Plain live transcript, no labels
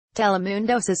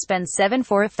Telemundo suspends 7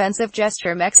 for offensive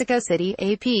gesture. Mexico City,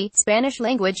 AP,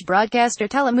 Spanish-language broadcaster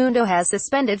Telemundo has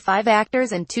suspended 5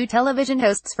 actors and 2 television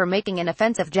hosts for making an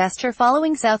offensive gesture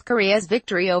following South Korea's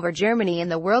victory over Germany in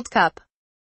the World Cup.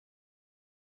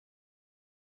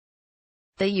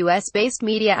 The U.S.-based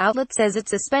media outlet says it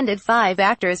suspended 5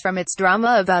 actors from its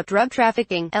drama about drug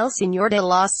trafficking, El Señor de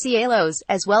los Cielos,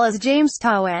 as well as James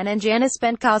Tawan and Janice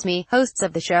Bencosme, hosts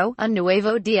of the show, Un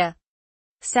Nuevo Dia.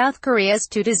 South Korea's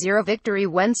 2-0 victory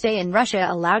Wednesday in Russia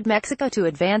allowed Mexico to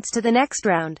advance to the next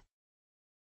round.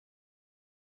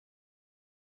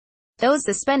 Those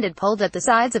suspended pulled at the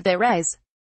sides of their rise.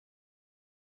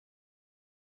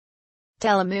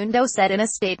 Telemundo said in a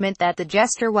statement that the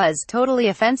gesture was totally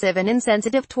offensive and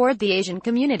insensitive toward the Asian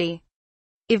community.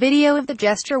 A video of the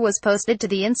gesture was posted to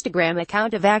the Instagram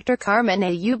account of actor Carmen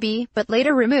Aub, but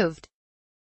later removed.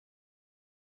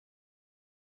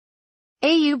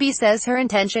 Aub says her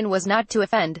intention was not to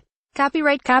offend.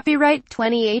 Copyright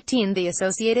 2018 The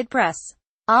Associated Press.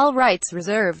 All rights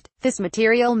reserved. This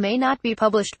material may not be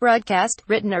published, broadcast,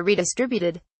 written or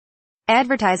redistributed.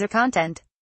 Advertiser content.